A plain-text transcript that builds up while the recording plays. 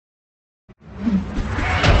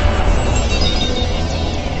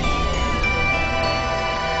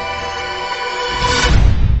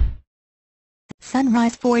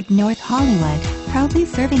Sunrise Ford North Hollywood, proudly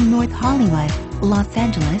serving North Hollywood, Los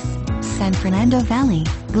Angeles, San Fernando Valley,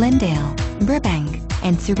 Glendale, Burbank,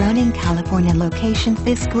 and surrounding California locations.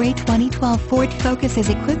 This great 2012 Ford Focus is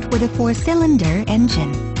equipped with a 4-cylinder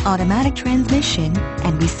engine, automatic transmission,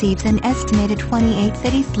 and receives an estimated 28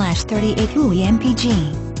 city/38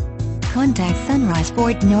 mpg. Contact Sunrise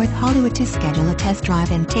Ford North Hollywood to schedule a test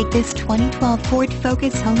drive and take this 2012 Ford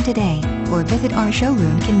Focus home today, or visit our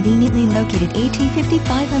showroom conveniently located at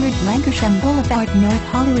 5500 Lankershim Blvd, North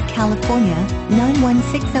Hollywood, California,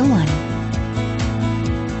 91601.